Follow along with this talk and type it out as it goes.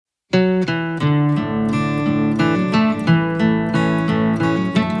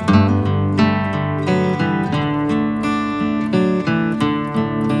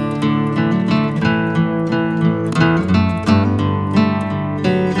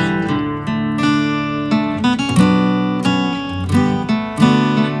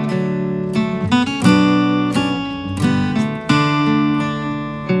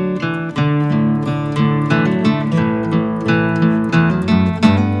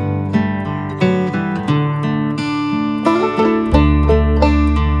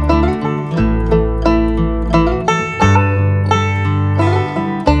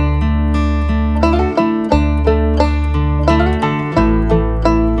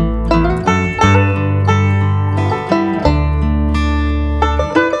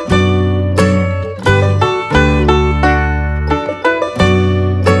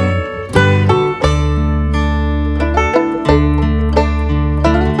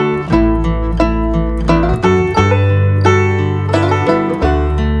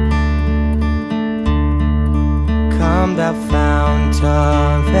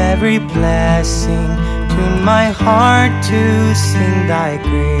blessing. Tune my heart to sing thy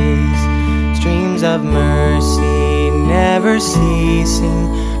grace. Streams of mercy never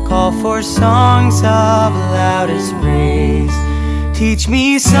ceasing, call for songs of loudest praise. Teach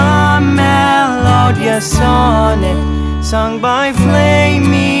me some melodious sonnet, sung by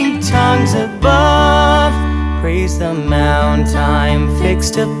flaming tongues above. Praise the mount I'm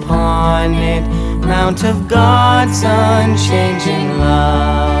fixed upon it, mount of God's unchanging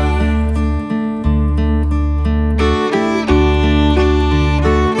love.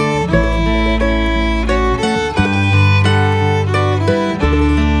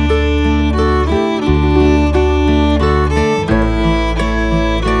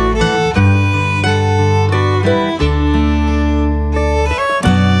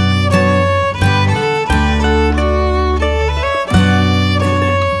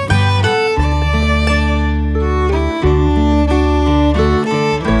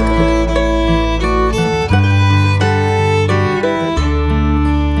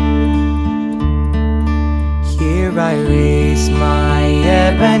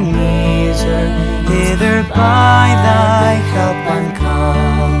 Hither by thy help I'm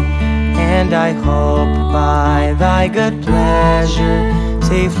come, and I hope by thy good pleasure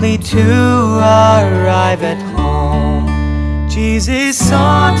safely to arrive at home. Jesus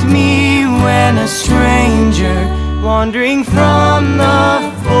sought me when a stranger, wandering from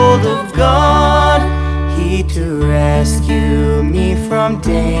the fold of God. He to rescue me from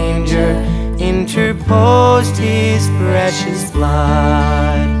danger interposed his precious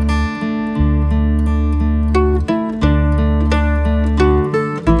blood.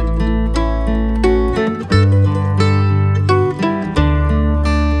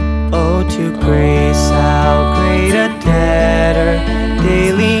 Grace, how great a debtor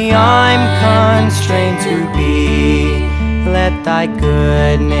daily I'm constrained to be. Let thy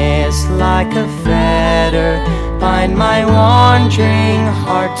goodness like a fetter bind my wandering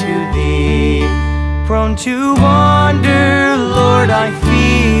heart to thee. Prone to wander, Lord, I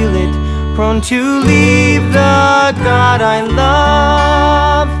feel it, prone to leave the God I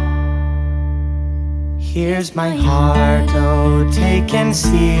love. Here's my heart, oh, take and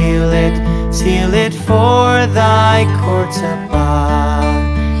seal it for thy courts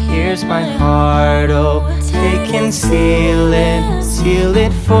above. Here's my heart, oh, take and seal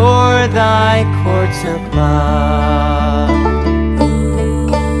it for thy courts above.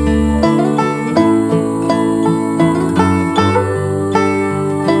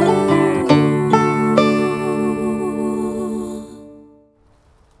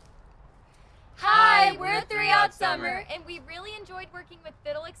 Summer, and we really enjoyed working with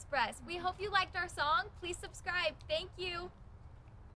Fiddle Express. We hope you liked our song. Please subscribe. Thank you.